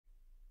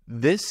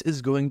This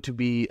is going to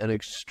be an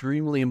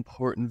extremely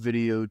important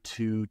video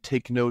to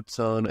take notes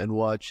on and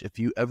watch if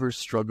you ever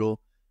struggle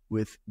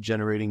with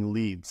generating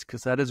leads,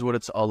 because that is what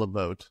it's all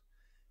about.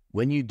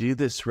 When you do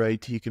this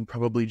right, you can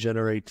probably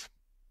generate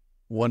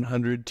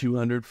 100,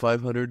 200,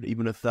 500,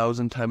 even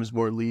 1,000 times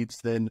more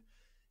leads than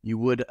you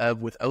would have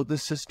without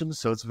this system.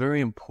 So it's very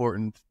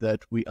important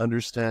that we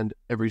understand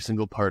every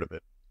single part of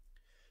it.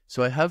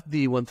 So I have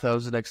the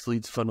 1000x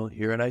leads funnel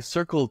here, and I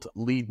circled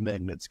lead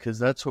magnets because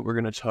that's what we're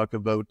going to talk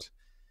about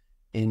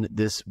in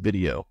this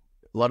video.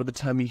 A lot of the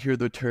time you hear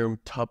the term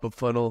top of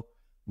funnel,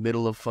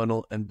 middle of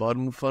funnel, and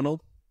bottom of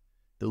funnel.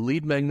 The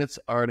lead magnets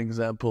are an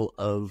example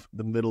of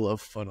the middle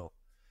of funnel.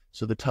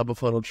 So the top of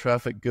funnel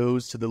traffic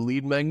goes to the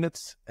lead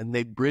magnets and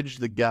they bridge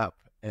the gap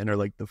and are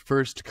like the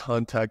first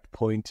contact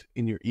point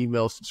in your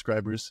email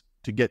subscribers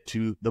to get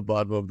to the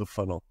bottom of the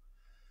funnel.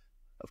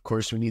 Of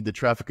course, we need the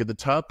traffic at the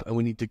top and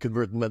we need to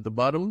convert them at the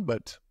bottom,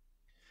 but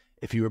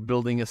if you were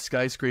building a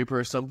skyscraper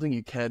or something,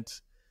 you can't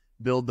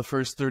build the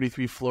first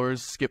 33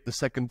 floors, skip the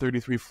second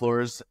 33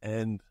 floors,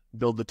 and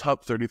build the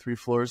top 33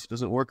 floors. It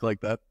doesn't work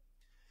like that.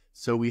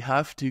 So we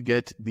have to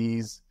get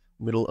these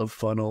middle of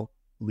funnel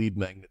lead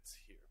magnets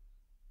here.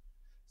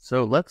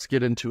 So let's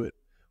get into it.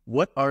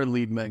 What are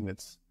lead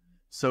magnets?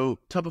 So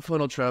top of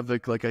funnel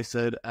traffic, like I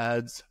said,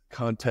 ads,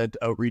 content,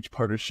 outreach,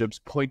 partnerships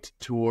point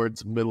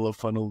towards middle of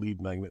funnel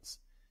lead magnets.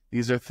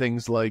 These are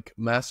things like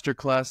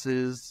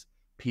masterclasses,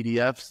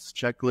 PDFs,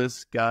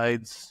 checklists,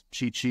 guides,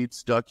 cheat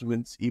sheets,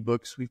 documents,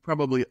 ebooks. We've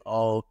probably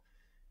all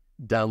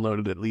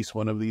downloaded at least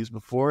one of these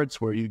before. It's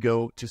where you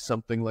go to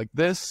something like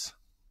this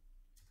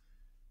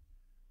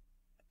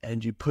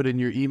and you put in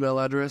your email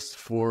address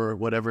for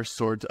whatever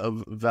sort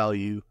of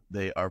value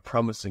they are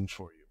promising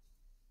for you.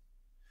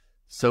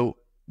 So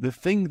the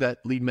thing that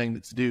lead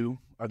magnets do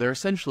are they're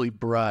essentially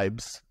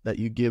bribes that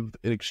you give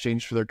in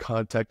exchange for their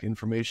contact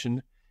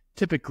information.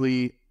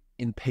 Typically,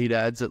 in paid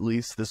ads at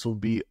least, this will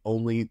be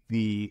only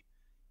the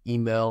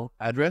email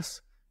address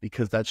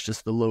because that's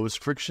just the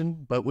lowest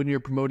friction. But when you're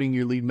promoting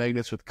your lead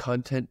magnets with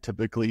content,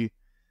 typically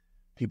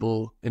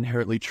people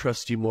inherently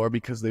trust you more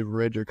because they've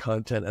read your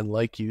content and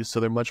like you, so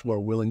they're much more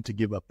willing to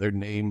give up their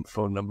name,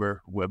 phone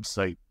number,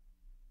 website,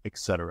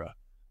 etc.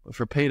 But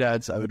for paid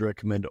ads, I would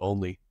recommend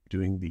only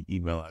doing the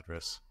email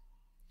address.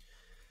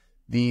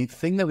 The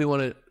thing that we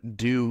want to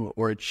do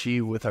or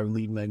achieve with our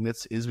lead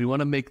magnets is we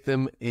want to make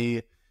them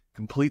a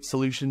complete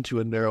solution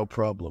to a narrow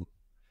problem.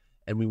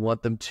 And we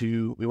want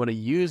to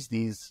use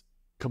these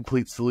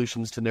complete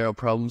solutions to narrow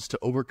problems to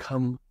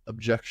overcome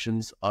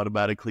objections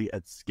automatically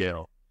at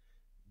scale.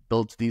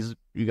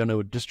 You're going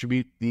to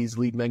distribute these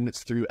lead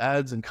magnets through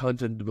ads and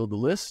content to build a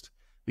list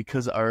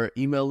because our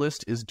email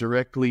list is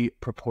directly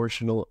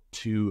proportional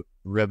to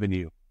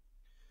revenue.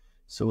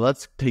 So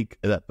let's take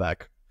that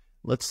back.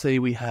 Let's say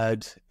we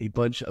had a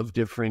bunch of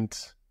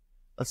let's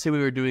say we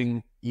were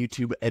doing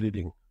YouTube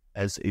editing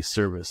as a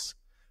service.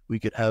 We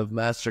could have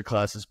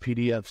masterclasses,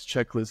 PDFs,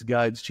 checklists,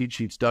 guides, cheat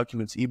sheets,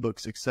 documents,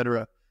 ebooks,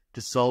 etc.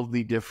 to solve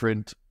the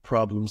different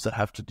problems that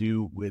have to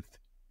do with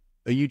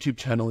a YouTube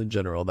channel in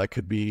general. That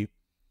could be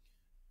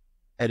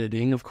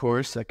editing, of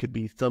course. That could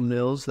be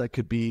thumbnails. That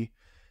could be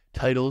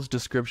titles,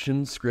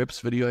 descriptions,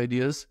 scripts, video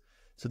ideas.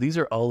 So these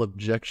are all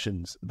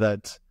objections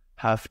that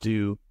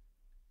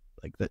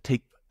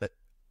that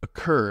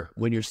occur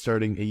when you're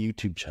starting a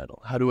YouTube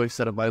channel. How do I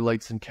set up my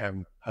lights and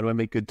camera? How do I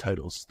make good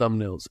titles,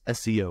 thumbnails,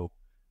 SEO,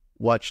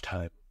 watch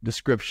time,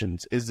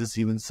 descriptions? Is this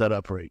even set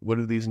up right? What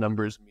do these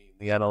numbers mean?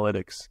 The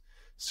analytics,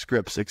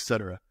 scripts,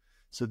 etc.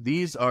 So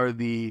these are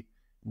the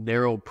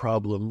narrow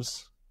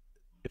problems,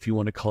 if you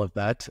want to call it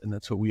that, and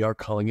that's what we are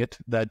calling it,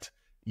 that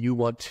you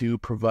want to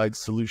provide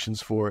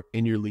solutions for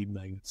in your lead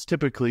magnets.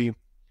 Typically,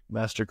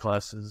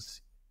 masterclasses,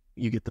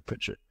 you get the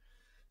picture.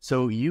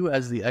 So you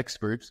as the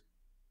expert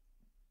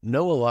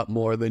know a lot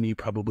more than you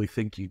probably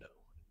think you know.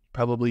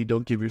 Probably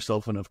don't give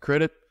yourself enough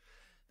credit.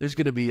 There's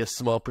going to be a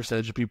small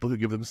percentage of people who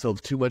give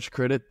themselves too much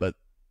credit, but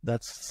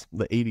that's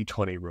the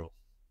 80-20 rule.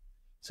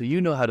 So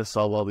you know how to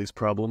solve all these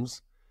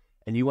problems,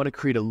 and you want to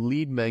create a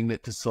lead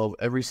magnet to solve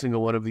every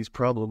single one of these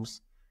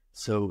problems.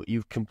 So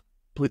you've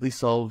completely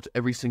solved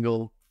every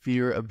single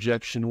fear,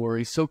 objection,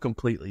 worry so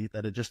completely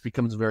that it just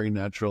becomes very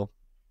natural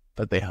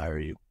that they hire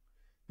you.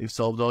 They've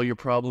solved all your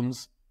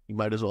problems. You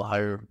might as well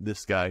hire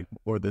this guy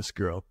or this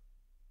girl.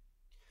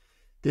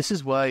 This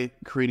is why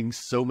creating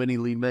so many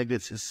lead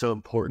magnets is so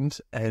important,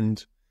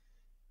 and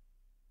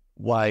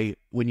why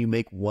when you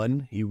make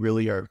one, you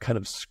really are kind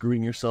of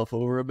screwing yourself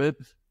over a bit.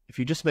 If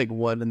you just make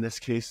one, in this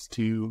case,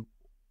 to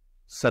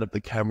set up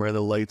the camera,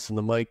 the lights, and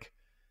the mic,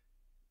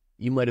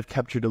 you might have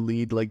captured a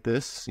lead like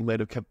this. You might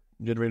have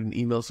generated an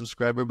email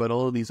subscriber, but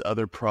all of these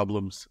other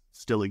problems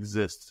still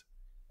exist,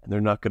 and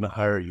they're not going to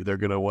hire you. They're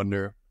going to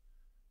wonder,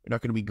 they're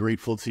not going to be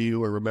grateful to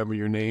you or remember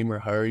your name or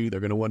hire you. They're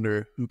going to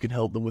wonder who can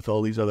help them with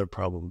all these other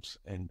problems.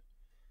 And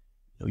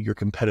your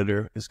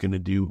competitor is going to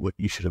do what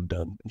you should have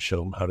done and show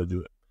them how to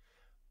do it.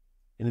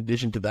 In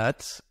addition to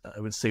that, I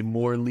would say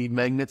more lead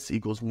magnets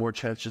equals more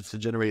chances to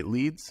generate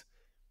leads.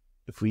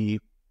 If we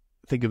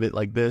think of it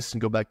like this and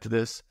go back to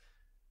this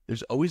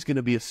there's always going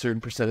to be a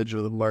certain percentage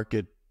of the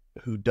market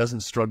who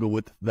doesn't struggle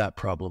with that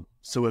problem.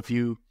 So if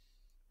you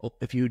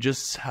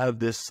just have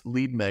this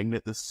lead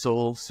magnet, this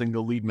sole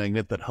single lead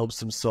magnet that helps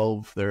them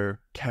solve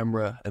their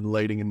camera and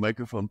lighting and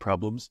microphone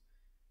problems,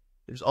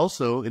 there's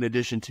also, in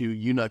addition to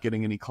you not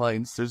getting any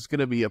clients, there's going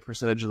to be a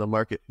percentage of the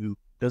market who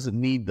doesn't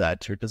need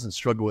that or doesn't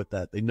struggle with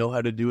that. They know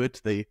how to do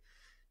it. They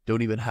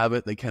don't even have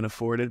it. They can't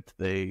afford it.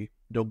 They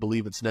don't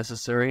believe it's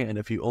necessary. And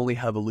if you only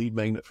have a lead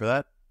magnet for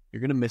that, you're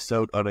going to miss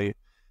out on a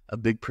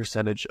big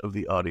percentage of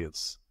the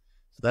audience.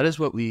 So that is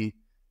what we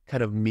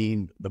kind of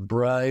mean. The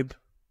bribe,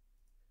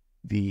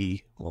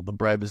 the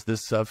bribe is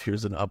this stuff.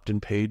 Here's an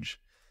opt-in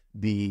page.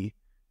 The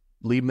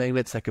lead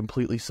magnets that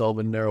completely solve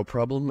a narrow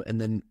problem,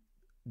 and then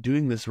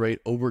doing this right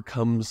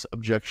overcomes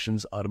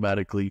objections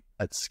automatically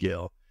at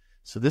scale.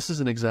 So this is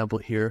an example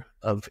here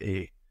of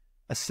a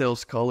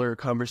sales call or a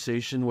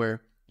conversation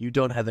where you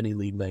don't have any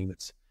lead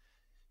magnets.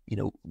 You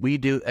know, we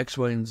do X,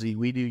 Y, and Z.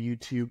 We do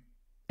YouTube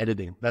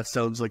editing. That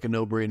sounds like a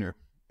no-brainer.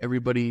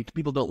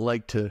 People don't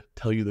like to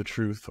tell you the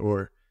truth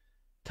or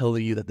tell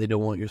you that they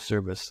don't want your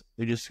service.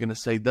 They're just going to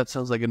say, that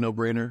sounds like a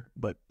no-brainer,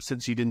 but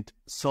since you didn't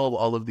solve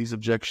all of these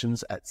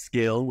objections at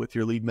scale with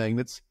your lead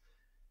magnets,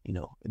 you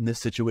know, in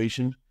this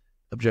situation,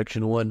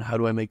 objection 1, how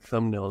do I make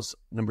thumbnails?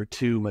 Number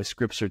 2, my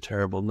scripts are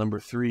terrible. Number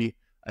 3,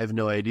 I have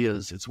no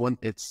ideas.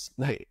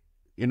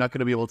 You're not going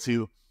to be able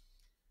to,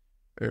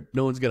 or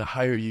no one's going to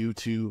hire you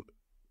to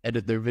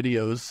edit their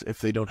videos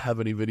if they don't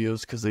have any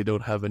videos because they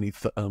don't have any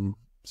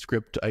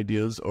script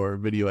ideas or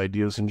video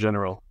ideas in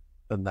general.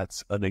 And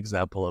that's an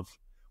example of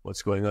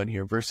what's going on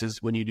here. Versus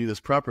when you do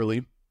this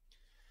properly,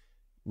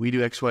 we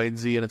do X, Y, and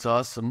Z, and it's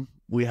awesome.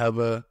 We have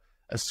a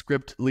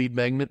script lead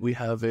magnet, we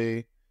have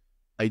a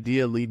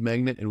idea lead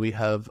magnet, and we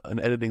have an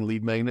editing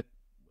lead magnet.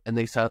 And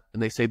they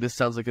say this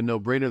sounds like a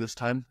no-brainer this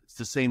time. It's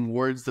the same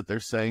words that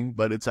they're saying,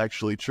 but it's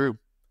actually true.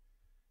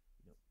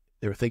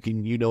 They were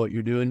thinking, you know what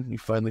you're doing. You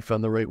finally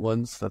found the right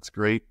ones. That's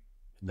great.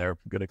 And they're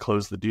going to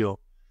close the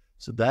deal.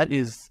 So that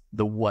is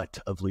the what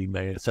of lead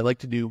magnets. I like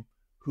to do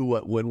who,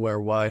 what, when, where,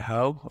 why,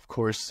 how. Of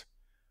course,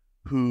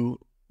 who,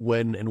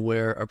 when, and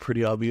where are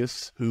pretty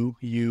obvious. Who,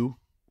 you,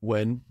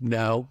 when,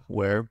 now,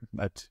 where,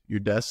 at your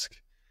desk.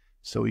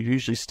 So we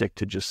usually stick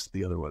to just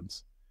the other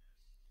ones.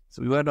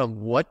 So we went on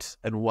what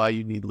and why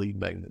you need lead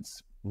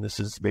magnets. And this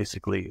is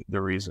basically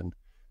the reason.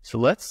 So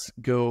let's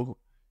go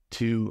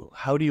to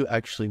how do you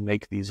actually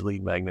make these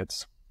lead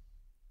magnets.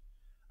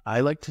 I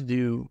like to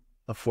do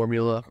a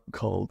formula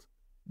called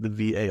the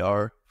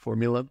VAR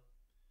formula.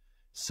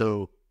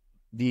 So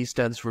V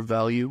stands for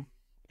value,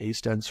 A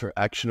stands for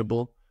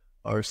actionable,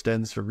 R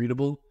stands for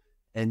readable.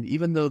 And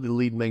even though the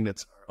lead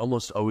magnets are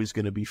almost always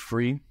going to be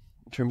free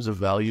in terms of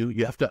value,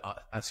 you have to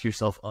ask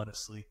yourself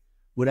honestly,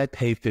 would I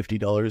pay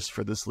 $50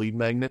 for this lead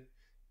magnet?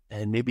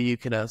 And maybe you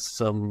can ask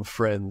some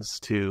friends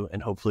too,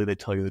 and hopefully they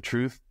tell you the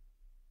truth.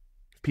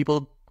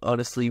 People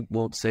honestly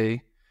won't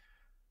say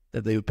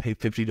that they would pay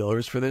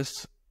 $50 for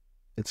this.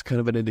 It's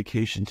kind of an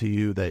indication to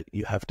you that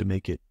you have to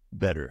make it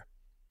better.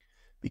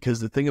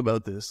 Because the thing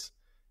about this,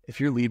 if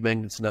your lead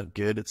magnet's not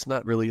good, it's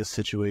not really a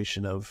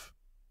situation of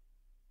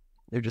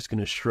they're just going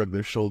to shrug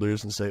their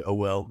shoulders and say, oh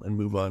well, and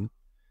move on.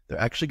 They're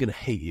actually going to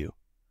hate you.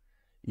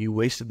 You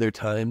wasted their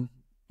time.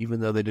 Even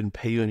though they didn't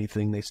pay you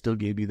anything, they still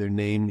gave you their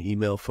name,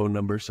 email, phone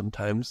number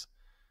sometimes.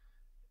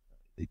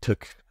 They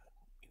took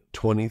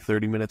 20,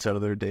 30 minutes out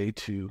of their day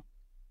to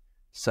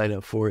sign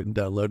up for it and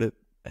download it.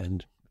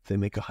 And if they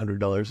make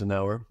 $100 an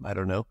hour, I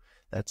don't know,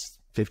 that's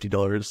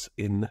 $50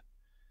 in,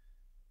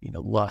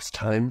 lost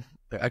time.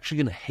 They're actually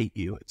going to hate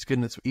you. It's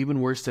even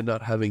worse than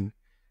not having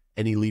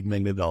any lead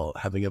magnet at all,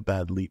 having a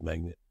bad lead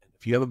magnet.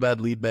 If you have a bad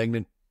lead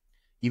magnet,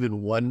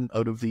 even one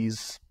out of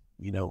these,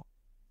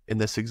 in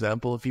this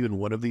example, if even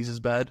one of these is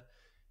bad,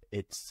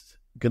 it's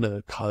going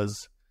to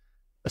cause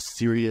a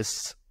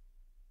serious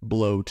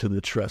blow to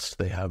the trust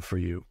they have for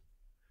you.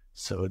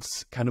 So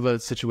it's kind of a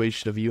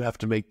situation of you have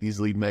to make these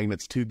lead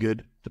magnets too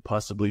good to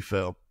possibly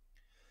fail.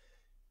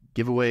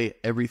 Give away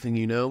everything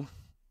you know.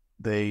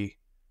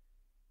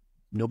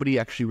 Nobody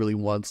actually really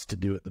wants to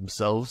do it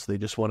themselves. They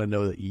just want to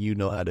know that you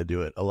know how to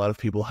do it. A lot of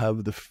people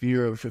have the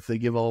fear of if they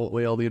give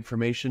away all the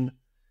information,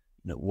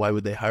 why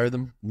would they hire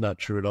them? Not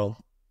true at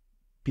all.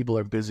 People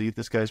are busy.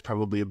 This guy's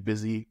probably a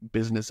busy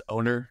business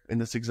owner in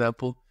this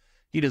example.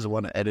 He doesn't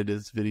want to edit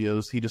his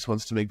videos. He just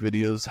wants to make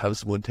videos, have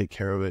someone take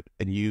care of it,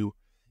 and you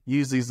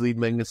use these lead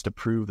magnets to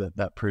prove that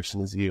that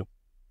person is you.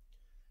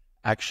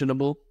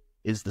 Actionable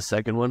is the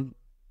second one.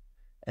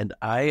 And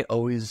I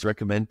always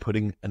recommend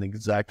putting an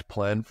exact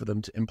plan for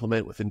them to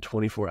implement within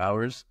 24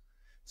 hours.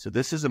 So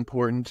this is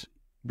important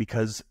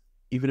because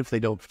even if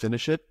they don't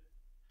finish it,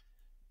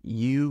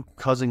 you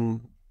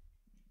causing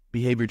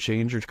behavior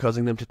change or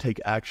causing them to take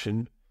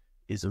action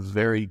is a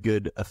very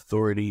good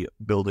authority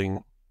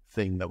building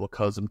thing that will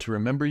cause them to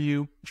remember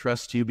you,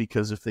 trust you,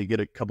 because if they get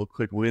a couple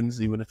quick wins,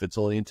 even if it's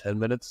only in 10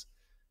 minutes,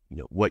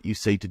 what you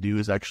say to do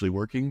is actually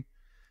working.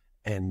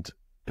 And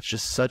it's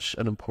just such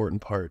an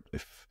important part.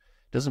 It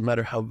doesn't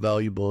matter how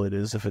valuable it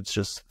is if it's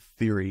just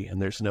theory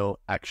and there's no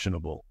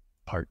actionable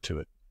part to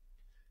it.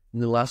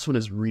 And the last one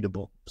is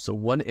readable. So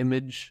one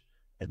image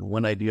and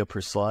one idea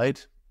per slide.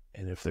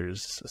 And if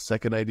there's a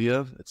second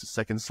idea, it's a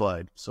second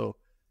slide. So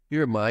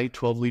here are my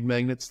 12 lead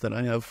magnets that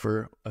I have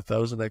for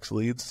 1000x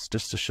leads,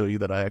 just to show you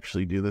that I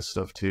actually do this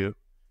stuff too.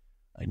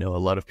 I know a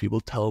lot of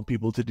people tell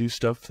people to do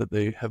stuff that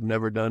they have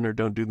never done or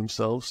don't do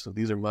themselves. So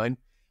these are mine.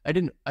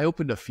 I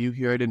opened a few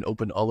here. I didn't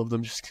open all of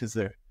them just because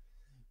they're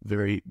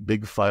very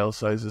big file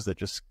sizes that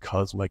just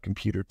cause my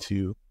computer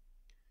to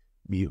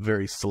be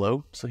very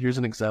slow. So here's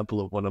an example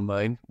of one of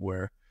mine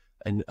where,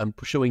 and I'm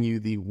showing you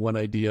the one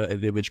idea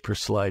and image per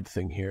slide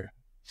thing here.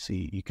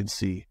 See, you can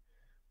see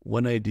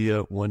one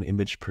idea, one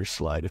image per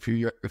slide. If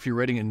you're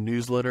writing a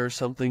newsletter or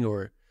something,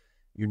 or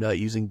you're not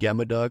using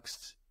Gamma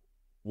Docs,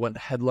 one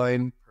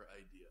headline per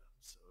idea.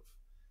 So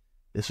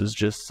this was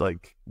just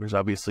like, there's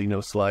obviously no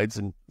slides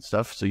and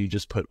stuff, so you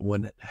just put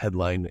one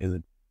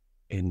headline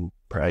in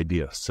per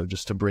idea. So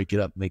just to break it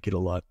up, make it a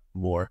lot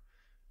more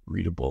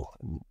readable,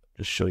 and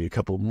just show you a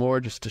couple more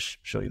just to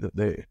show you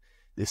that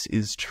this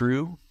is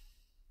true.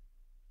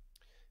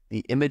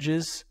 The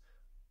images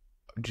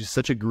do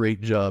such a great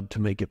job to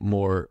make it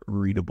more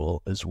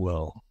readable as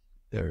well.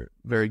 They're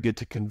very good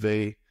to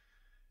convey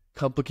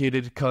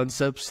complicated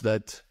concepts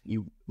that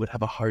you would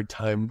have a hard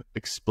time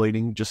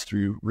explaining just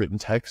through written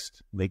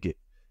text, make it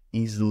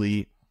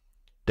easily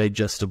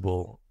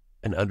digestible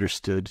and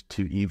understood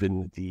to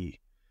even the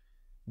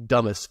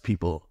dumbest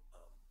people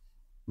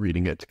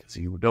reading it, because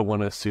you don't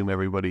want to assume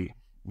everybody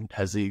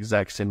has the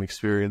exact same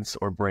experience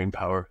or brain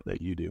power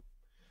that you do.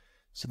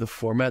 So the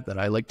format that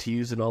I like to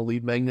use in all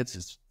lead magnets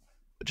is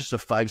just a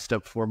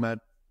 5-step format,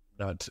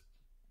 not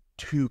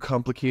too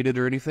complicated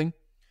or anything.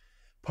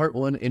 Part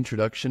 1,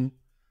 introduction.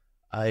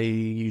 I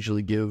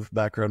usually give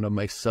background on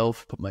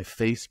myself, put my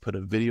face, put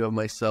a video of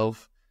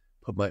myself,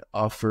 put my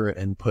offer,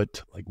 and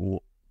put like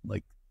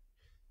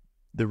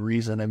the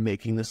reason I'm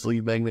making this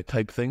lead magnet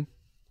type thing.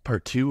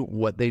 Part 2,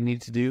 what they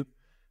need to do.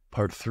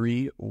 Part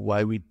 3,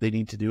 why they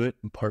need to do it.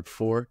 And Part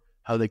 4,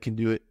 how they can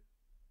do it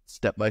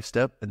step by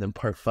step. And then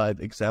Part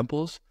 5,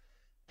 examples.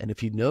 And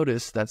if you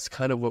notice, that's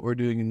kind of what we're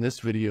doing in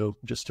this video,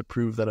 just to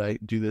prove that I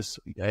do this.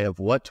 I have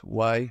what,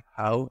 why,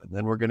 how, and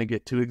then we're going to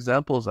get to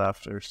examples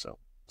after. So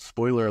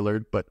spoiler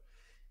alert, but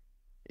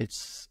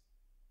it's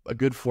a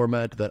good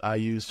format that I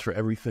use for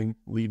everything: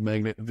 lead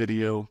magnet,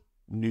 video,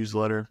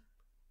 newsletter,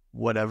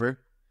 whatever,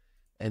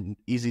 and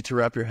easy to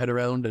wrap your head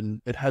around.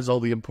 And it has all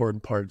the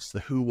important parts: the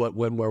who, what,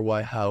 when, where,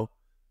 why, how.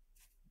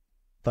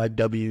 5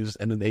 W's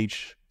and an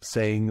H.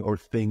 Saying or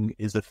thing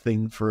is a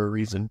thing for a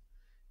reason.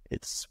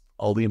 It's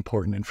all the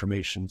important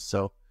information.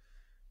 So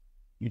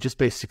you just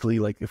basically,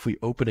 like, if we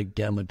open a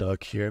Gamma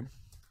Doc here,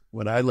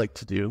 what I like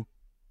to do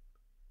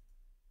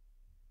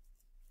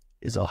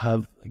is I'll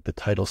have like the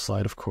title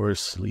slide, of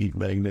course, lead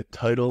magnet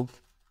title.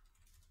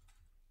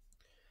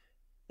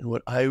 And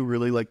what I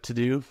really like to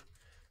do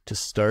to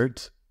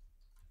start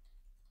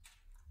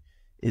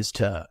is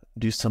to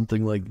do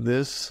something like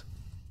this.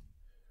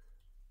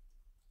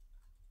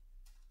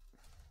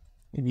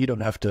 And you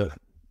don't have to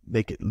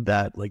make it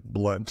that like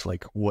blunt,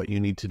 like what you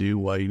need to do,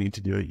 why you need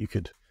to do it. You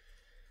could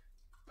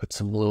put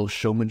some little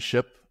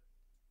showmanship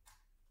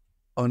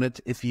on it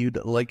if you'd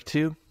like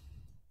to.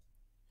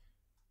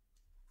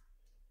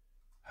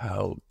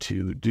 How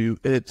to do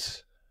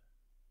it.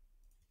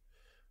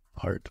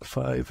 Part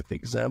 5,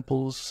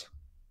 examples.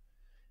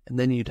 And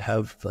then you'd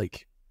have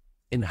like,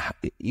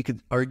 you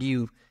could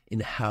argue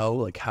in how,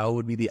 like how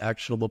would be the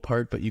actionable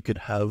part, but you could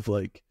have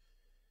like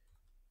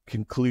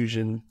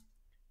conclusion,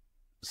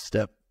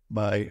 step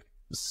by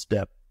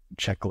step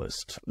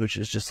checklist, which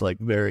is just like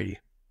very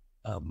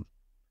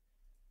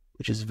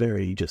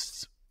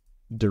just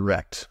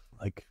direct,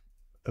 like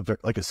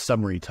a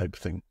summary type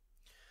thing.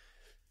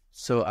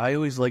 So I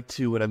always like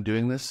to, when I'm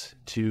doing this,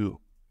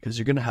 because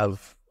you're going to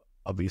have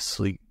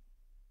obviously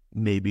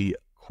maybe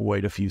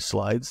quite a few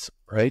slides,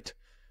 right?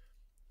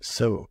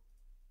 So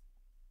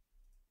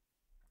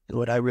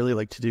what I really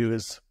like to do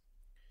is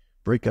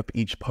break up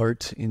each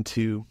part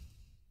into,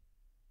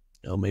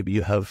 maybe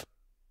you have,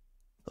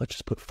 let's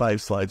just put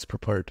 5 slides per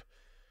part.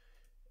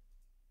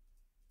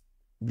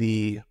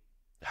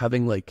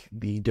 Having like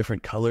the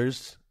different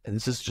colors, and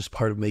this is just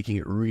part of making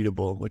it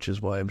readable, which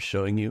is why I'm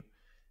showing you,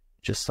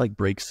 just like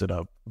breaks it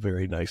up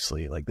very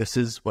nicely. Like this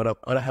is what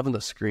I have on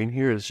the screen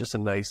here is just a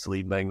nice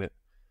lead magnet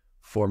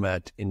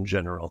format in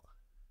general.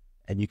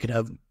 And you can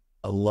have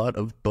a lot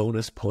of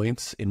bonus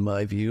points, in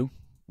my view,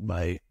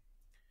 by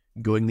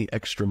going the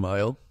extra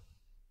mile.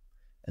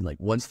 And like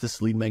once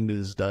this lead magnet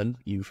is done,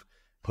 you've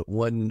put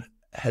one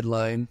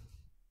headline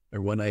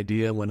or one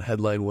idea, one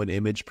headline, one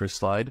image per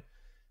slide,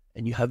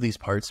 and you have these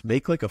parts.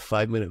 Make like a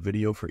 5-minute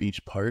video for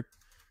each part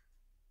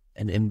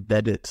and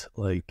embed it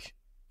like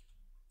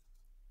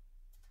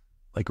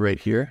right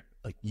here.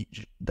 Like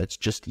that's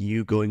just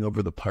you going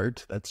over the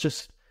part. That's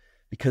just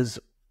because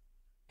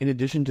in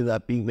addition to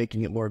that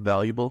making it more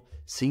valuable,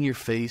 seeing your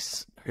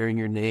face, hearing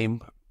your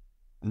name,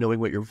 knowing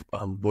what your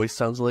voice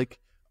sounds like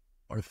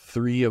are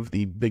 3 of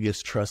the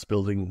biggest trust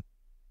building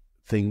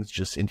things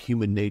just in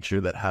human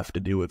nature that have to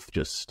do with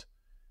just,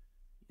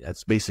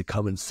 That's basic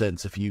common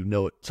sense. If you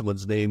know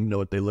someone's name, know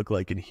what they look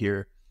like, and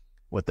hear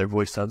what their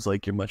voice sounds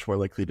like, you're much more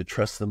likely to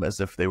trust them as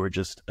if they were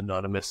just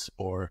anonymous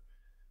or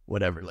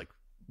whatever. Like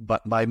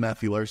by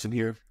Matthew Larson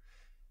here,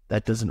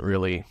 that isn't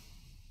really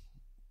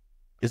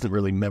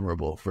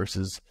memorable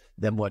versus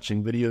them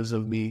watching videos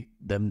of me,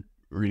 them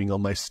reading all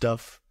my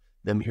stuff,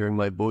 them hearing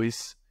my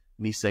voice,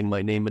 me saying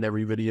my name in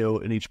every video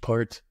in each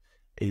part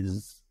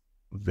is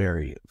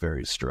very,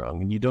 very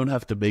strong. And you don't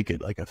have to make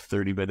it like a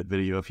 30-minute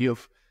video. If you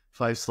have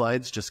 5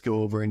 slides, just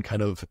go over and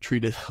kind of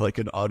treat it like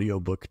an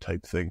audiobook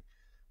type thing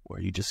where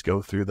you just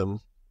go through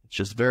them. It's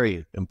just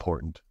very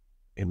important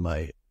in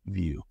my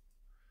view.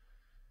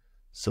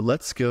 So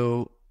let's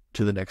go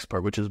to the next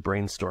part, which is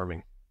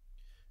brainstorming.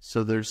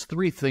 So there's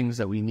 3 things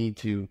that we need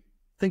to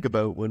think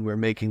about when we're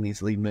making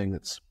these lead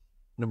magnets.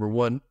 Number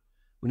 1,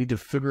 we need to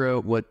figure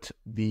out what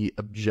the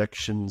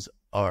objections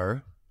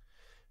are.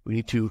 We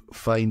need to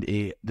find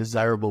a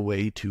desirable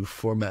way to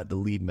format the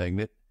lead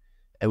magnet.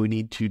 And we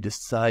need to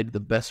decide the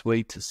best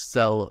way to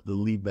sell the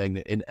lead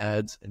magnet in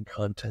ads and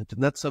content.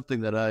 And that's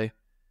something that I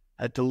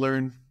had to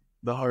learn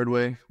the hard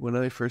way when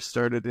I first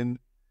started in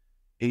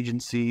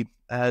agency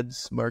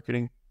ads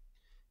marketing,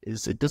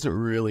 is it doesn't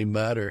really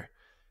matter.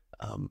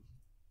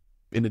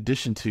 In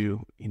addition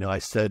to, I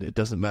said it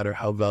doesn't matter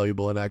how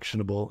valuable and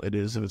actionable it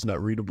is if it's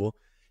not readable.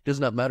 It does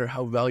not matter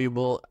how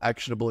valuable,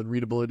 actionable, and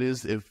readable it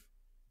is if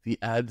the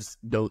ads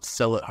don't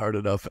sell it hard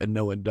enough and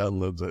no one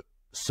downloads it.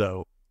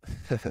 So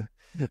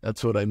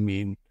that's what I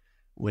mean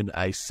when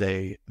I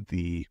say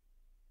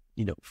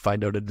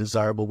find out a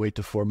desirable way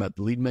to format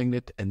the lead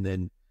magnet and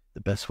then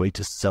the best way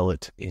to sell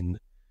it in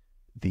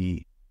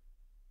the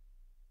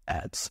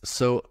ads.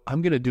 So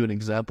I'm going to do an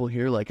example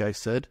here, like I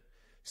said.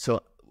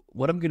 So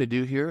what I'm going to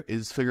do here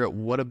is figure out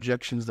what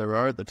objections there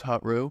are at the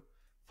top row,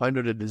 find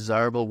out a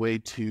desirable way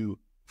to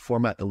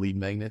format the lead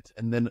magnet,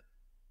 and then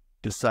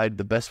decide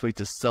the best way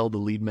to sell the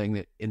lead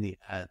magnet in the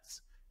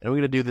ads. And we're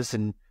going to do this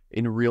in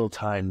real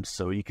time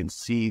so you can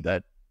see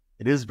that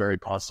it is very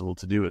possible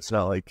to do. It's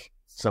not like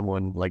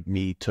someone like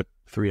me took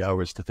 3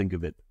 hours to think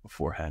of it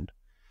beforehand.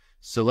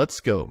 So let's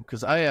go,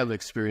 because I have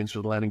experience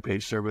with landing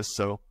page service,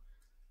 so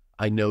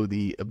I know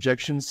the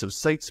objections. So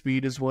site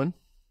speed is one.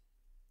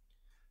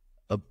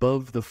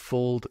 Above the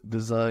fold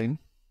design,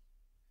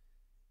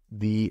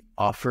 the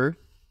offer,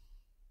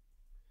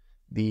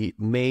 the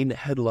main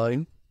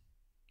headline,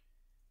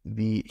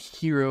 the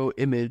hero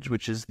image,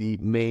 which is the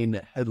main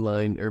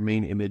headline or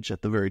main image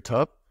at the very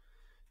top,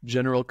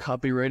 general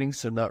copywriting,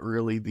 so not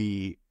really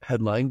the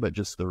headline, but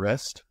just the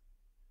rest,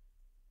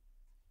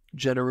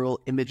 general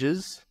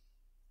images,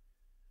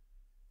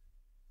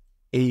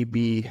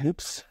 A/B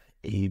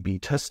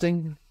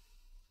testing,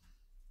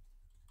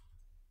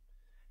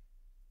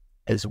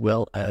 as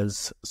well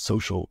as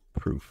social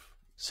proof.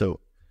 So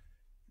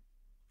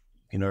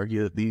you can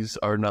argue that these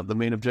are not the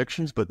main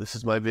objections, but this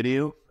is my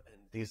video,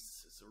 and this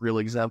is a real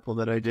example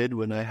that I did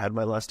when I had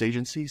my last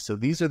agency. So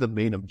these are the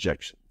main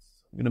objections.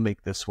 I'm going to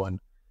make this one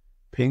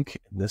pink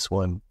and this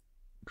one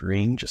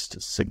green just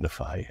to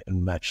signify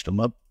and match them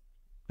up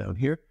down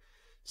here.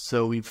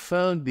 So we've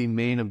found the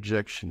main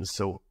objections.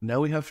 So now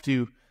we have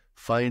to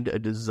find a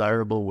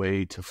desirable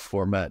way to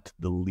format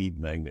the lead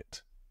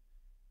magnet.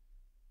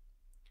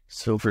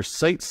 So for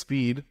site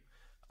speed,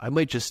 I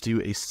might just do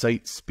a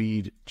site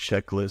speed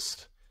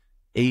checklist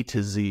A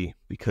to Z,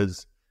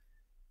 because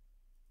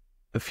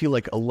I feel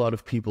like a lot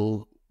of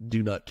people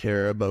do not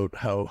care about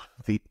how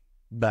the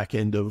back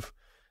end of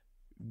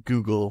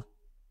Google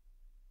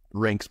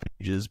ranks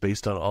pages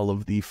based on all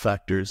of the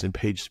factors and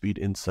page speed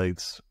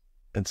insights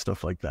and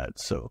stuff like that.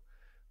 So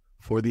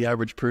for the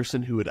average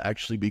person who would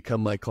actually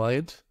become my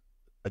client,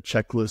 a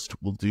checklist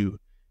will do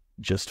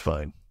just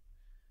fine.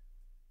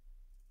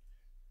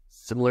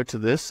 Similar to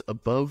this,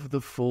 above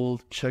the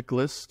fold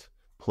checklist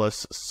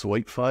plus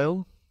swipe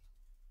file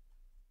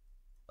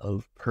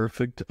of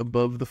perfect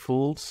above the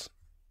folds.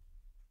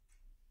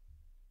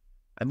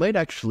 I might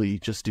actually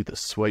just do the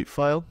swipe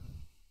file.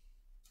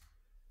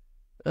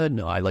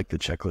 No, I like the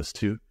checklist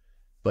too.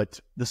 But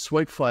the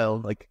swipe file,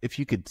 like if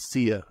you could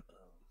see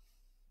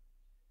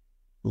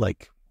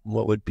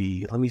what would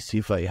be, let me see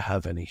if I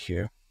have any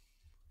here.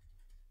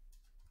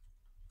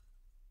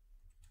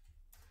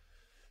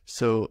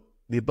 So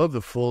the above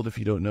the fold, if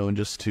you don't know, and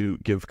just to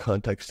give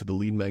context to the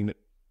lead magnet,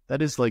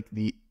 that is like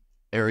the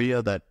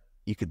area that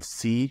you could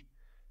see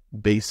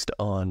based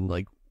on,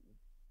 like,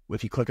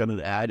 if you click on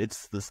an ad,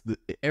 it's the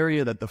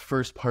area that the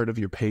first part of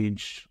your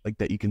page, like,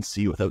 that you can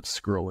see without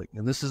scrolling.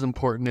 And this is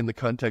important in the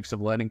context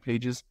of landing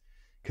pages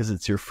because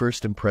it's your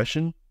first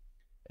impression,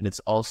 and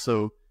it's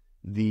also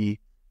the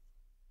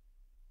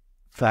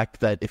fact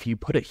that if you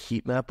put a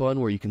heat map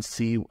on where you can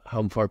see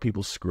how far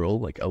people scroll,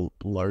 like a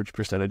large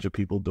percentage of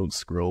people don't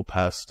scroll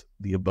past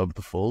the above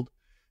the fold.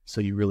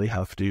 So you really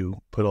have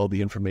to put all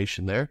the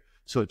information there.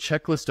 So a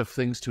checklist of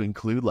things to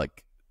include,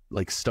 like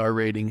star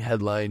rating,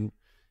 headline,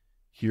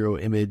 hero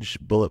image,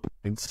 bullet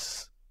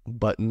points,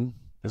 button,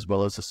 as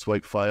well as a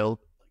swipe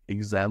file,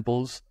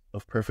 examples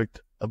of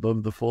perfect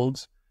above the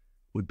folds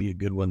would be a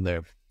good one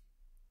there.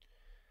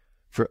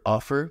 For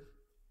offer,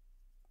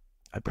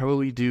 I'd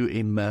probably do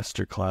a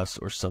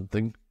masterclass or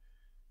something.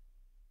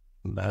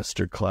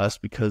 Masterclass,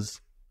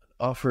 because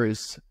an offer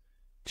is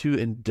too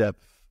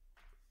in-depth,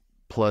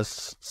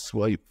 plus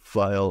swipe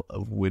file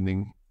of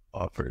winning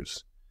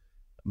offers.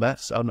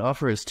 An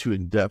offer is too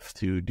in-depth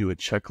to do a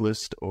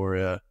checklist or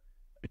a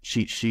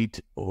cheat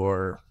sheet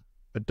or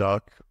a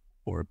doc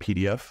or a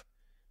PDF.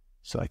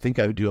 So I think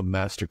I would do a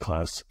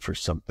masterclass for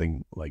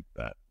something like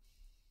that.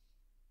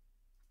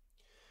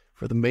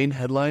 For the main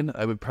headline,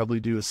 I would probably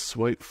do a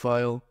swipe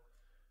file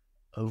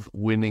of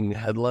winning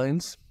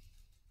headlines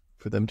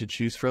for them to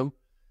choose from.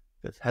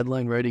 Because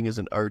headline writing is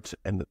an art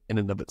in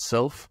and of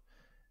itself.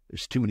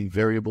 There's too many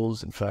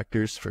variables and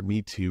factors for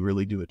me to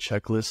really do a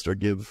checklist or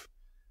give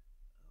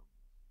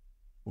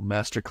a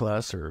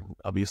masterclass, or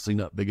obviously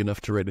not big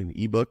enough to write an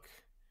ebook.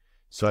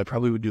 So I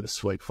probably would do a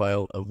swipe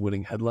file of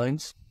winning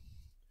headlines.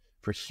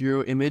 For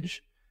hero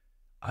image,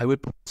 I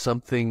would put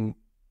something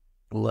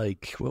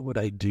like, what would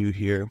I do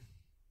here?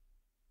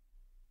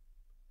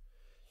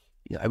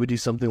 Yeah, I would do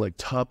something like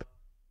top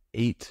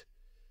 8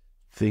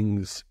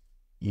 things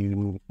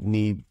you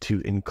need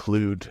to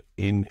include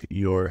in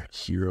your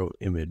hero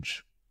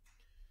image.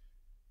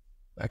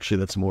 Actually,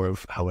 that's more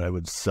of how I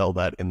would sell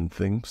that in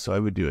thing. So I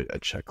would do a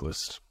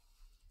checklist.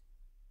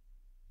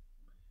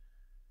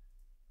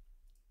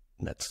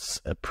 And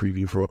that's a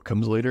preview for what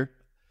comes later.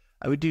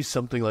 I would do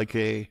something like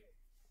a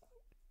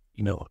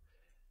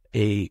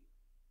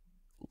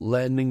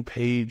landing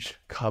page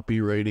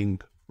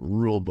copywriting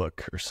rule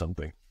book or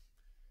something.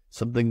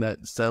 Something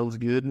that sounds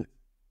good,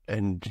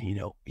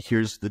 and,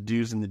 here's the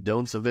do's and the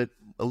don'ts of it,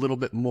 a little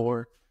bit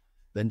more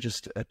than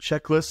just a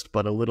checklist,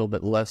 but a little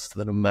bit less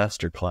than a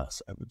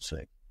masterclass, I would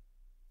say.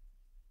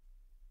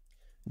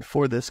 And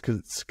for this, because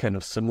it's kind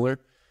of similar,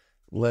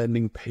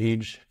 landing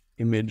page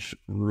image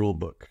rule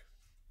book.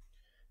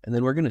 And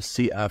then we're going to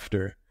see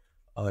after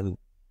on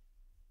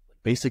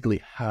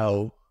basically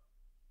how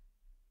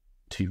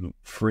to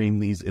frame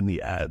these in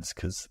the ads,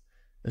 because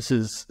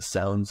this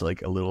sounds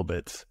like a little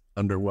bit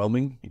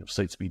underwhelming,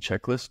 site speed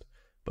checklist,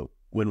 but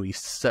when we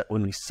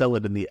sell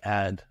it in the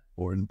ad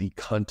or the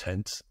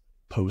content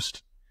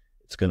post,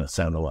 it's going to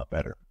sound a lot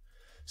better.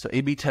 So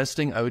A/B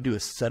testing, I would do a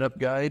setup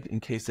guide in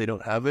case they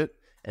don't have it,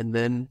 and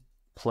then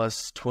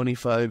plus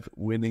 25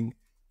 winning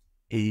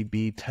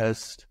A/B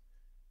test,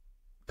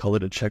 call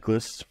it a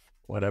checklist,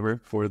 whatever,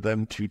 for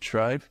them to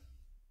try. I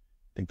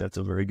think that's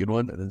a very good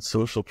one. And then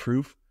social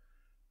proof,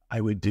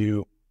 I would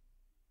do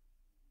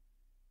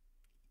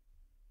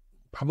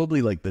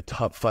probably like the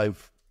top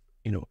 5,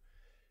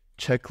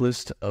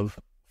 checklist of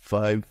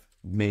 5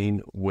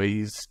 main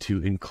ways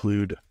to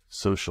include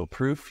social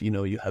proof.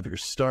 You have your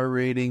star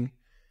rating,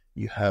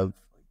 you have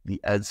the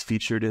ads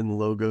featured in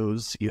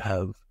logos, you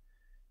have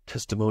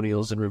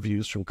testimonials and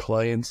reviews from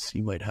clients,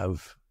 you might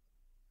have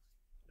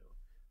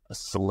a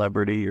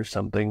celebrity or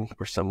something,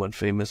 or someone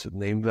famous with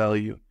name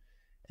value,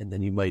 and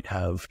then you might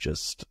have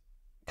just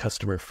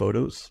customer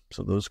photos.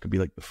 So those could be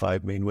like the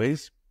 5 main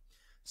ways.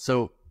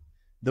 So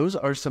those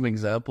are some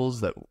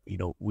examples that,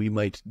 we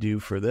might do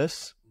for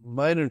this.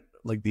 Mine are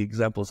like the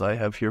examples I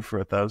have here for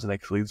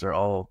 1000x leads are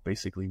all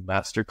basically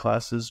master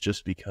classes,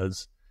 just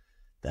because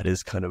that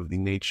is kind of the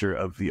nature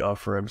of the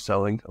offer I'm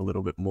selling, a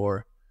little bit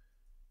more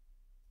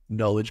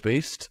knowledge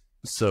based.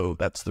 So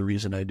that's the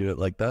reason I do it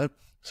like that.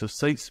 So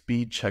site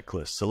speed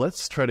checklist. So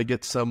let's try to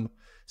get some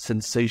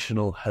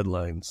sensational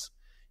headlines.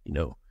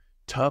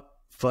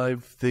 Top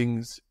 5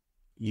 things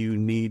you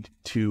need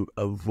to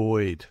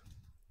avoid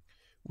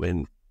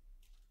when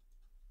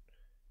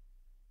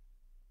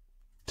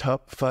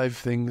top 5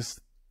 things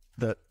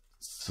that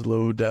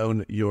slow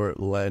down your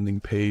landing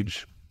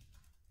page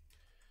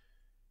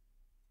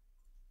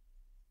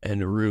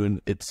and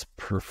ruin its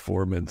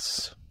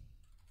performance,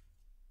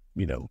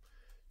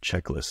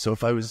 checklist. So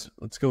if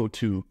let's go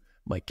to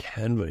my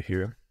Canva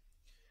here,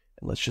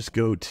 and let's just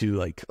go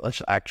to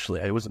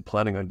I wasn't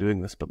planning on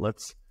doing this, but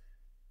let's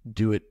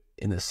do it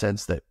in the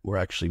sense that we're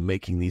actually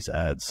making these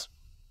ads.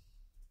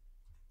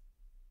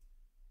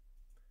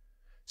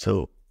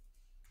 So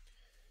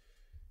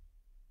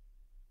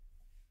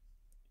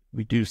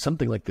we do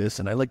something like this,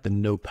 and I like the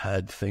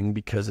notepad thing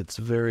because it's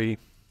very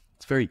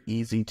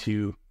easy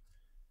to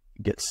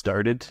get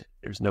started.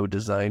 There's no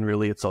design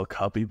really, it's all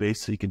copy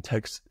based, so you can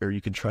text or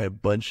you can try a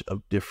bunch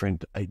of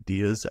different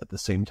ideas at the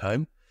same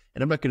time.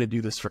 And I'm not going to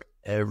do this for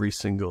every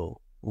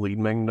single lead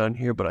magnet on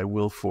here, but I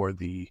will for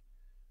the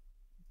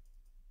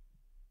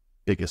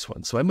biggest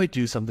one. So I might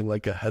do something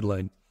like a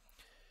headline: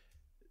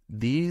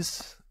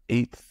 these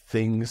 8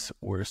 things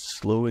were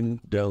slowing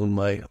down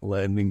my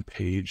landing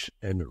page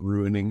and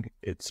ruining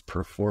its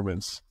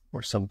performance,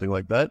 or something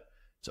like that.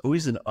 It's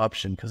always an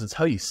option because it's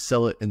how you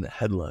sell it in the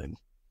headline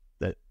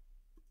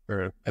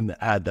and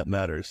the ad that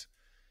matters.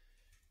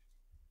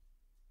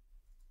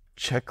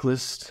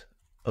 Checklist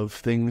of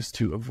things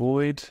to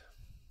avoid.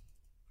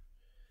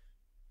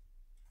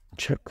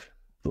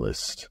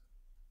 Checklist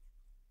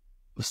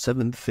of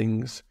 7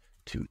 things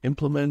to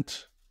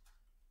implement.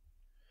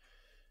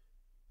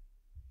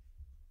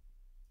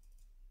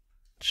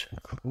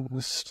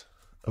 Checklist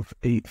of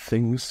 8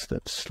 things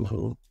that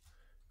slow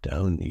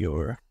down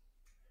your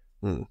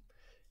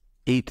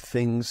 8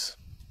 things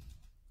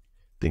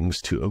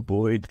to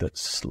avoid that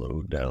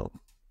slow down.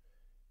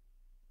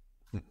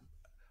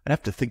 I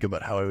have to think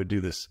about how I would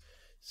do this.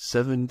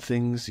 7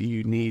 things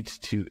you need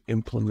to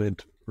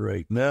implement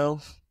right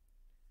now.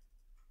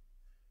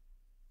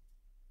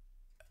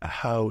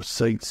 How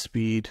site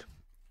speed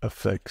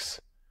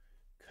affects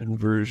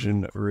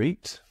conversion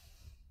rate.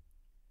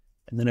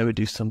 And then I would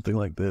do something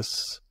like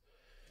this.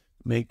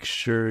 Make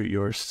sure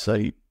your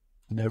site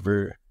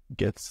never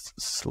gets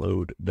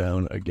slowed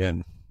down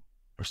again,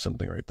 or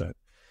something like that.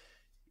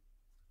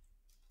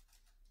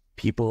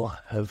 People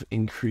have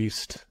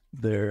increased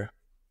their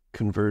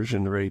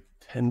conversion rate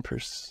 10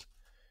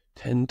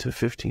 to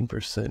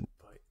 15%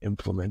 by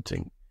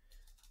implementing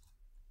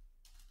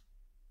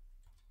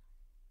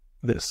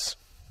this.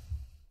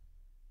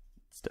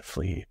 It's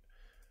definitely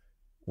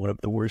one of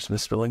the worst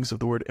misspellings of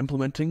the word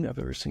implementing I've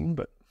ever seen,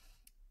 but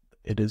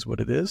it is what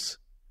it is.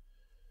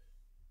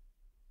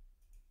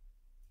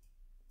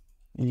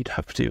 You'd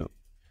have to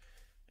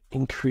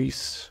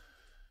increase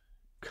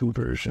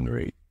conversion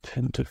rate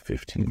 10 to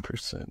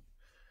 15%.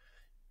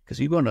 Because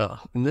you want to,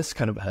 in this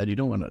kind of ad, you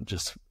don't want to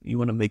just, you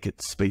want to make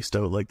it spaced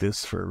out like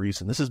this for a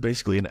reason. This is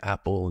basically an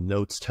Apple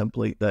Notes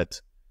template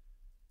that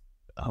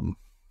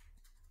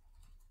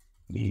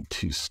need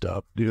to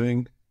stop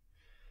doing.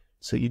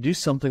 So you do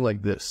something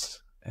like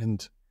this,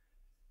 and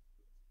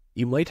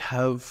you might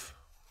have,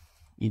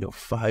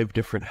 5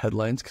 different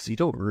headlines, because you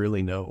don't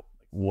really know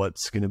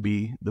what's going to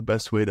be the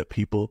best way that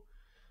people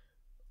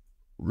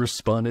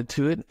responded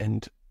to it.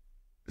 And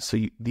so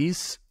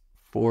these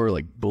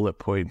 4 bullet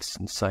points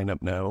and sign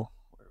up now,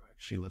 or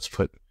actually let's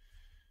put,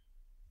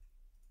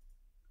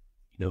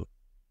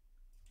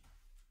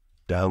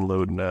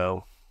 download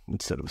now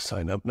instead of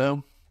sign up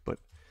now. But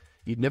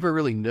you'd never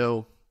really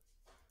know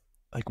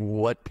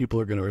what people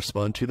are going to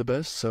respond to the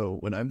best. So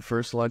when I'm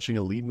first launching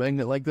a lead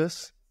magnet like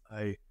this,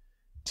 I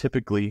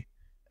typically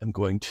am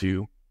going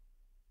to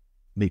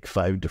make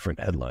 5 different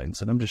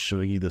headlines. And I'm just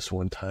showing you this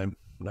one time.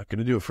 I'm not going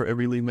to do it for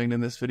every lead magnet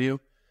in this video.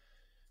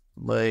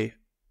 My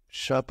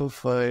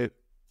Shopify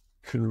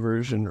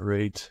conversion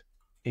rate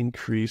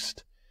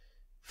increased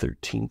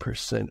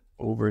 13%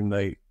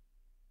 overnight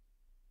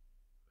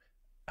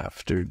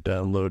after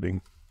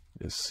downloading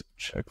this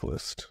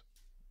checklist.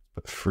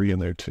 Put free in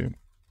there too.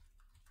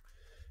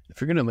 If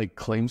you're going to make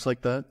claims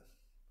like that,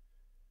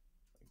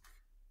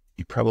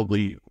 you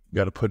probably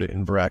got to put it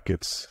in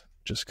brackets,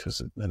 just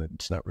because then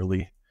it's not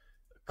really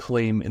a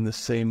claim in the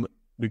same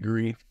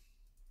degree.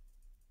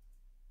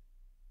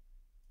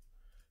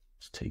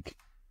 Let's take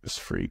this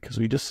free, because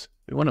we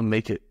want to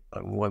make it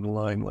on 1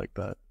 line like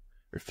that,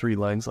 or 3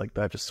 lines like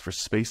that, just for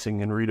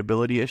spacing and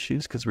readability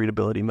issues, because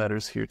readability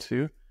matters here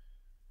too.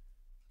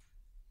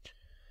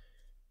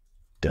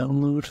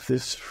 Download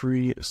this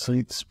free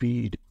site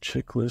speed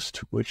checklist,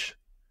 which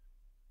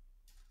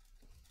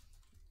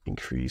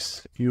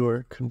increase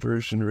your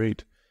conversion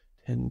rate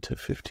 10 to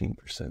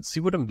 15%. See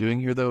what I'm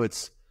doing here, though?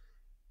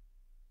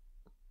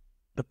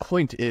 The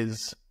point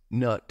is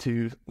not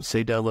to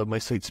say download my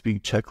site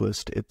speed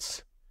checklist.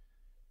 It's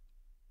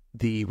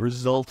the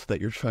result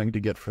that you're trying to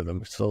get for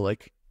them. So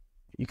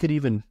you could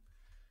even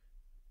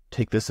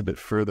take this a bit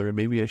further, and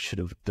maybe I should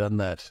have done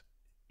that,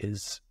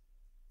 is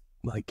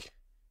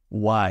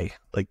why?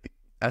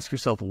 Ask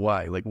yourself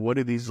why. What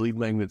do these lead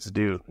magnets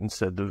do?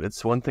 Instead of,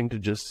 it's one thing to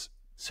just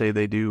say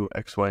they do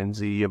X, Y, and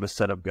Z, you have a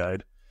setup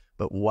guide,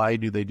 but why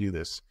do they do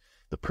this?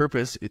 The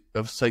purpose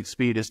of site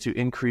speed is to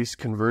increase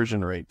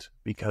conversion rate,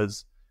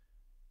 because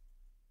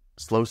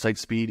slow site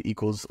speed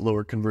equals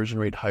lower conversion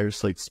rate, higher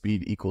site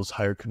speed equals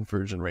higher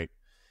conversion rate.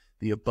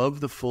 The above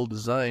the full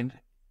design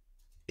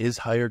is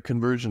higher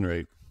conversion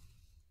rate.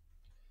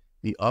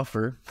 The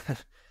offer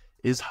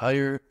is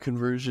higher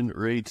conversion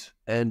rate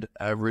and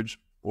average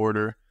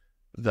order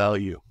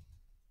value.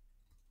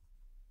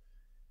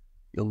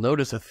 You'll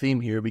notice a theme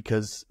here,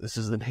 because this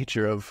is the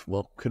nature of,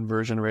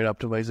 conversion rate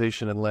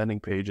optimization and landing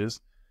pages.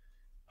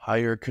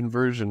 Higher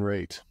conversion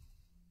rate.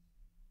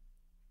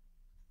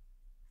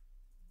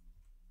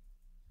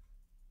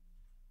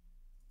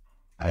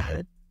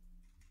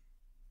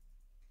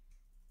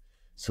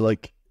 So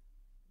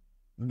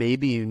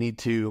maybe you need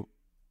to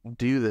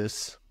do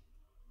this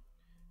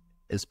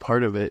as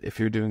part of it if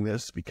you're doing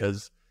this,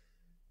 because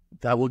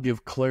that will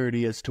give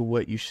clarity as to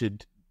what you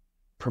should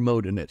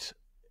promote in it.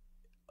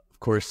 Of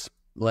course,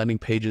 landing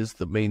pages,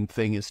 the main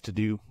thing is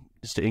to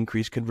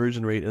increase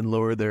conversion rate and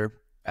lower their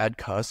ad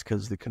costs,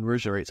 because the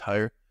conversion rate's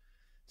higher.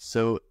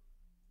 So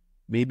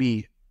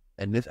maybe,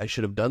 and I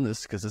should have done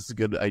this because this is a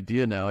good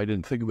idea now, I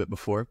didn't think of it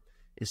before,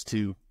 is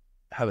to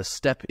have a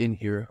step in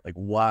here,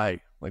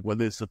 why,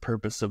 what is the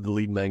purpose of the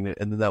lead magnet,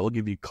 and then that will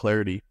give you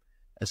clarity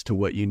as to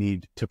what you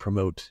need to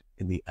promote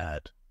in the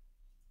ad.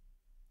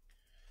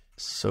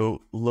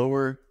 So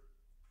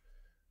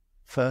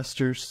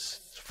faster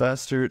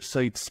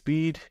site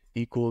speed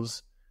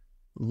equals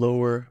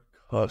lower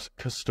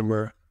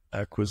customer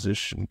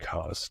acquisition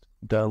cost.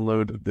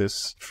 Download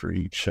this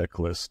free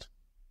checklist,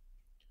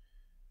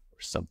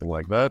 or something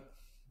like that.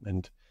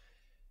 And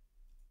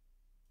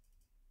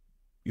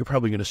you're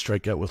probably going to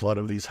strike out with a lot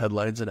of these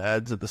headlines and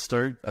ads at the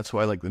start. That's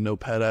why I like the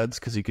notepad ads,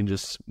 because you can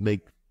just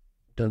make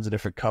tons of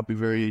different copy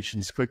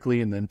variations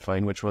quickly and then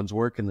find which ones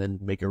work and then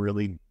make a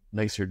really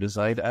nicer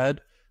designed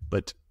ad.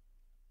 But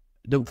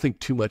don't think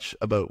too much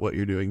about what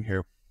you're doing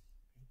here.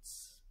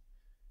 It's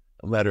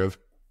a matter of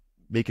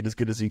make it as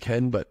good as you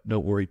can, but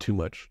don't worry too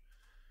much.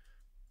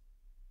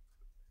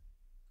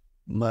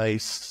 My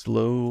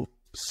slow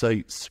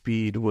site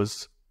speed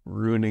was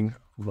ruining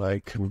my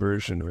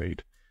conversion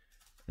rate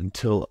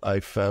until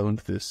I found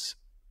this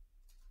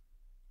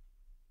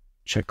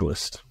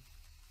checklist,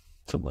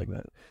 something like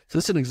that. So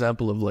this is an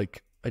example of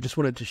like, I just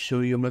wanted to show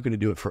you, I'm not going to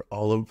do it for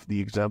all of the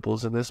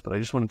examples in this, but I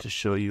just wanted to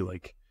show you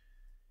like,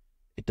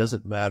 it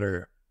doesn't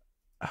matter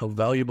how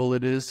valuable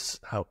it is,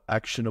 how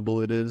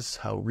actionable it is,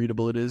 how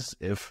readable it is,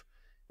 if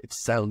it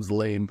sounds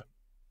lame,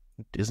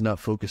 it is not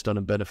focused on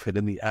a benefit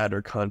in the ad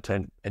or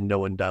content, and no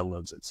one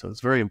downloads it. So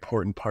it's a very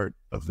important part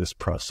of this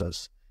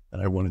process that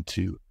I wanted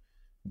to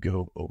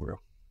go over.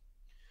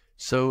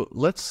 So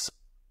let's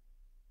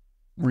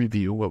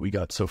review what we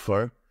got so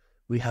far.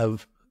 We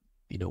have,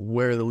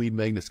 where the lead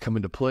magnets come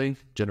into play,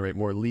 generate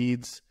more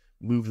leads,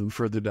 move them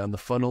further down the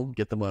funnel,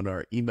 get them on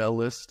our email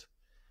list.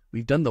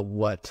 We've done the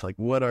what, like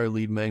what are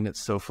lead magnets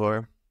so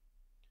far,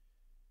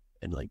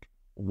 and like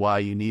why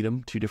you need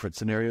them, 2 different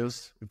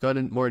scenarios. We've gone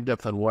in more in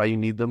depth on why you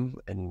need them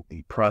and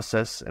the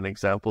process and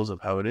examples of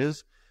how it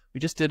is. We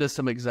just did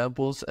some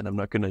examples, and I'm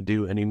not going to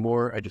do any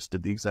more. I just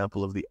did the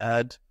example of the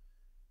ad,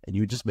 and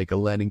you just make a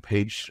landing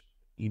page.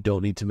 You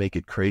don't need to make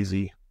it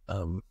crazy.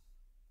 A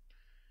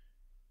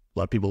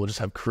lot of people will just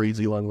have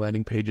crazy long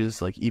landing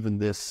pages. Like even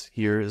this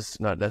here is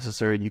not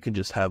necessary. You can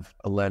just have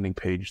a landing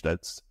page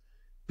that's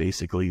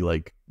basically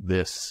like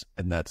this,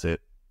 and that's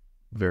it.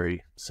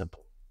 Very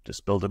simple.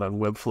 Just build it on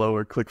Webflow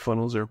or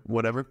ClickFunnels or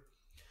whatever.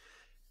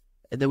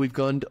 And then we've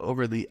gone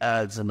over the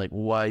ads and like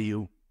why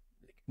you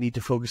need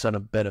to focus on a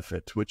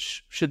benefit,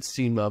 which should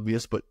seem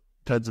obvious, but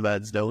tons of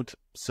ads don't.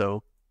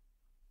 So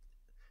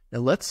now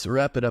let's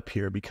wrap it up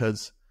here,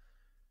 because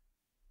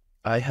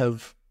I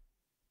have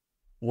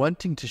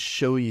wanting to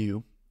show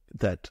you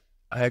that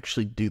I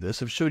actually do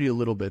this. I've showed you a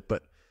little bit,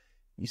 but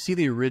you see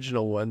the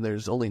original one,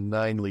 there's only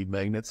 9 lead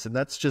magnets, and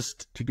that's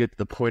just to get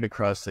the point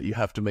across that you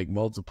have to make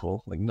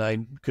multiple. Like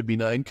 9, could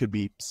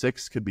be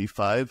 6, could be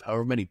 5,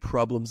 however many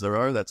problems there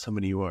are, that's how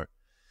many you are.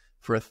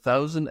 For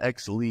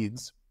 1,000x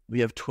leads, we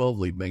have 12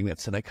 lead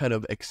magnets, and I kind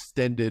of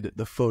extended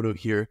the photo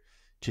here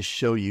to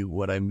show you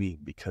what I mean,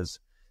 because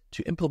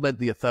to implement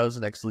the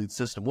 1,000x lead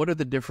system, what are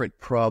the different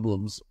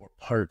problems or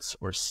parts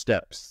or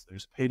steps?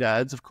 There's paid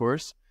ads, of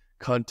course,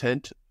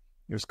 content,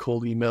 there's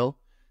cold email,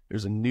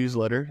 there's a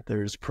newsletter,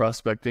 there's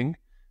prospecting,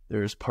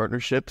 there's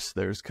partnerships,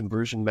 there's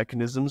conversion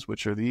mechanisms,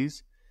 which are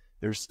these.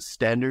 There's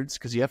standards,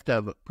 because you have to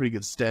have pretty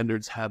good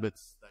standards,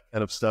 habits, that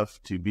kind of stuff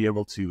to be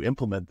able to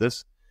implement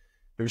this.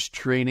 There's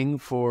training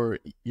for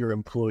your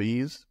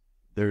employees.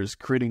 There's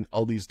creating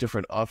all these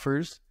different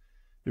offers.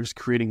 There's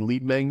creating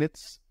lead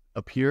magnets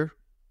up here.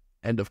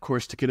 And of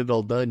course, to get it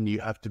all done, you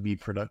have to be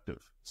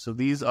productive. So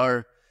these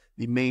are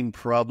the main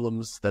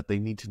problems that they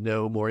need to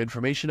know more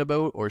information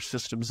about, or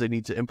systems they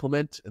need to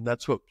implement. And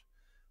that's what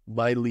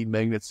my lead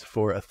magnets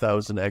for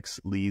 1,000x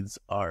leads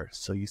are.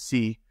 So you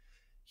see,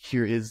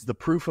 here is the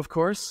proof, of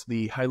course,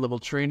 the high-level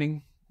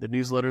training, the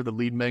newsletter, the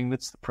lead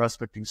magnets, the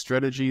prospecting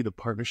strategy, the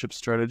partnership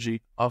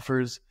strategy,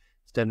 offers,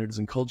 standards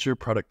and culture,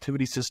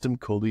 productivity system,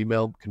 cold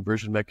email,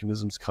 conversion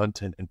mechanisms,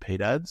 content, and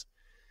paid ads.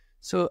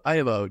 So I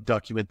have a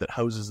document that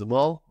houses them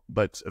all,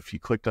 but if you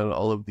clicked on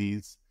all of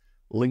these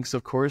links,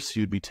 of course,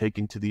 you'd be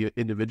taken to the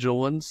individual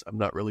ones. I'm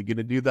not really going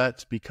to do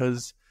that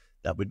because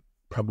that would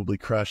probably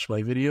crash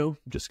my video,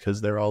 just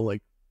because they're all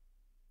like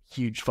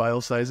huge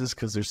file sizes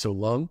because they're so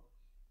long,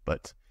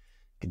 but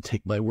you can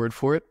take my word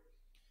for it.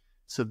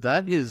 So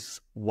that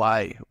is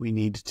why we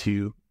need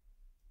to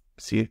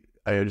see.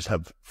 I just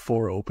have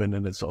 4 open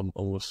and it's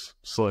almost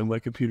slowing my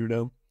computer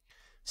down.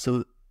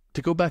 So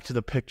to go back to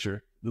the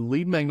picture, the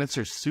lead magnets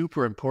are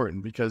super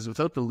important, because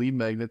without the lead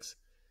magnets,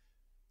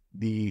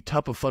 the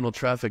top of funnel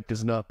traffic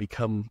does not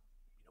become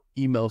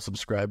email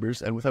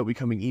subscribers. And without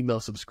becoming email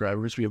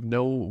subscribers, we have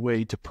no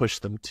way to push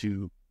them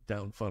to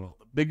down funnel.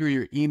 The bigger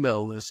your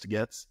email list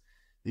gets,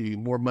 the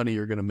more money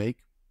you're going to make.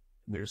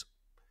 There's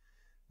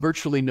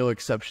virtually no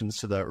exceptions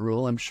to that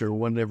rule. I'm sure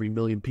 1 in every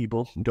million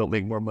people don't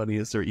make more money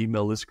as their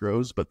email list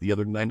grows, but the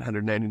other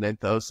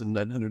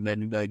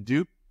 999,999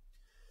 do.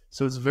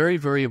 So it's very,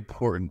 very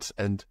important.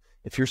 And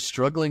if you're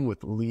struggling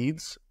with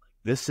leads,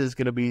 this is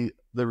going to be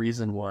the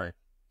reason why.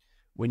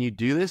 When you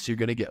do this, you're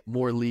going to get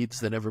more leads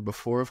than ever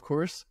before, of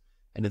course.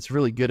 And it's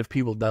really good if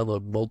people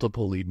download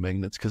multiple lead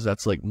magnets, because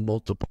that's like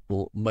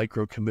multiple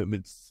micro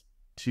commitments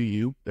to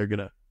you. They're going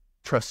to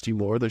trust you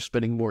more. They're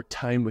spending more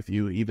time with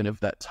you, even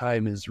if that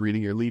time is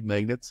reading your lead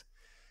magnets.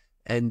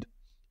 And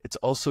it's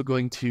also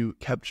going to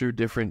capture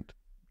different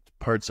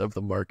parts of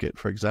the market.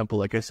 For example,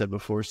 like I said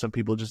before, some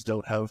people just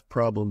don't have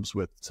problems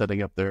with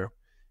setting up their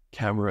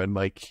camera and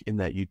mic in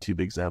that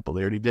YouTube example.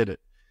 They already did it.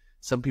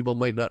 Some people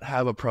might not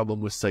have a problem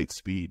with site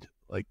speed,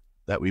 like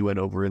that we went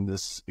over in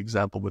this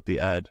example with the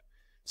ad.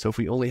 So if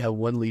we only have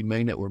one lead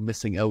magnet, we're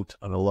missing out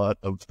on a lot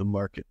of the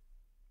market.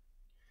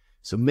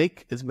 So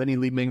make as many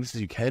lead magnets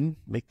as you can,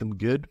 make them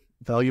good,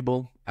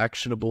 valuable,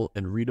 actionable,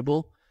 and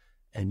readable,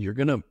 and you're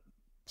going to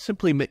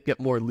simply get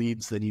more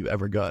leads than you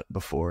ever got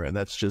before. And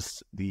that's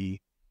just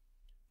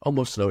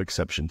almost no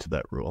exception to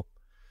that rule.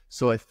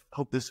 So I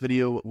hope this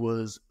video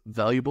was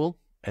valuable,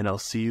 and I'll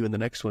see you in the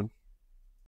next one.